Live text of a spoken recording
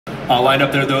lined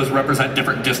up there. Those represent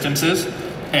different distances.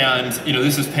 And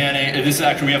this is panning. This is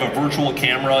actually, we have a virtual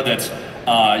camera that's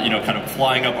kind of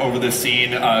flying up over this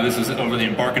scene. This is over the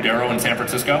Embarcadero in San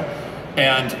Francisco,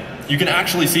 and you can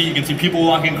actually see, you can see people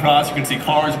walking across, you can see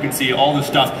cars, you can see all this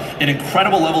stuff in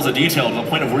incredible levels of detail to the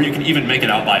point of where you can even make it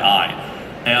out by eye.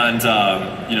 And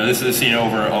this is a scene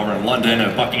over in London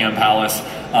at Buckingham Palace,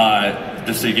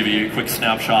 just to give you a quick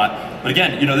snapshot. But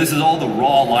again, this is all the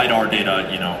raw LiDAR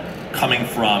data, coming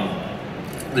from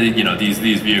the, these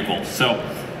vehicles.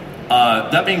 So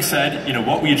that being said,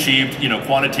 what we achieved,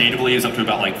 quantitatively is up to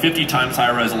about like 50 times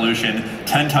higher resolution,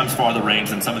 10 times farther range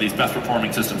than some of these best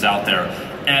performing systems out there.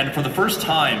 And for the first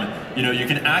time, you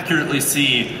can accurately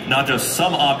see not just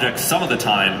some objects some of the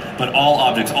time, but all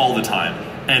objects all the time,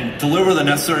 and deliver the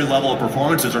necessary level of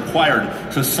performance is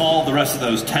required to solve the rest of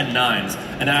those 10 nines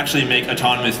and actually make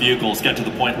autonomous vehicles get to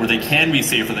the point where they can be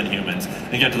safer than humans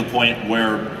and get to the point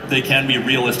where they can be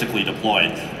realistically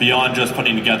deployed beyond just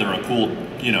putting together a cool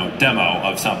demo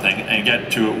of something, and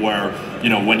get to it where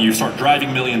when you start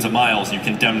driving millions of miles, you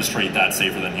can demonstrate that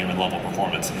safer than human level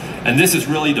performance. And this is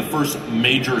really the first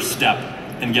major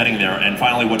step in getting there, and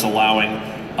finally what's allowing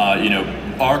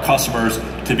our customers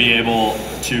to be able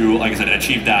to, like I said,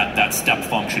 achieve that step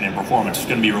function in performance is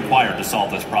going to be required to solve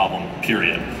this problem,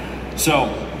 period. So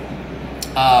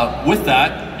with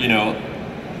that,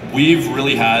 we've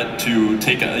really had to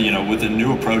take with a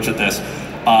new approach at this,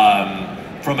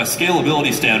 from a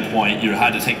scalability standpoint, you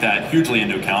had to take that hugely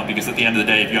into account, because at the end of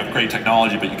the day, if you have great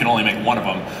technology but you can only make one of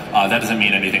them, that doesn't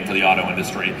mean anything for the auto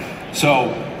industry. So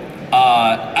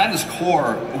at its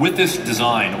core, with this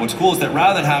design, what's cool is that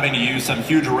rather than having to use some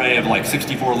huge array of like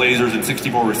 64 lasers and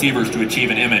 64 receivers to achieve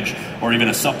an image, or even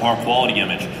a subpar quality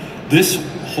image, this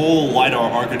whole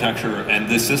LiDAR architecture and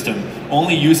this system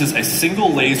only uses a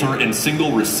single laser and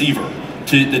single receiver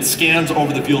that scans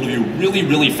over the field of view really,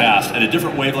 really fast at a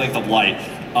different wavelength of light.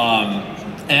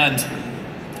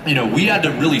 We had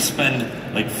to really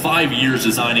spend like 5 years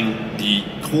designing the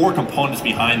core components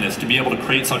behind this to be able to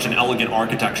create such an elegant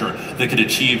architecture that could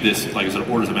achieve this, like I said,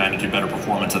 orders of magnitude better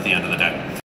performance at the end of the day.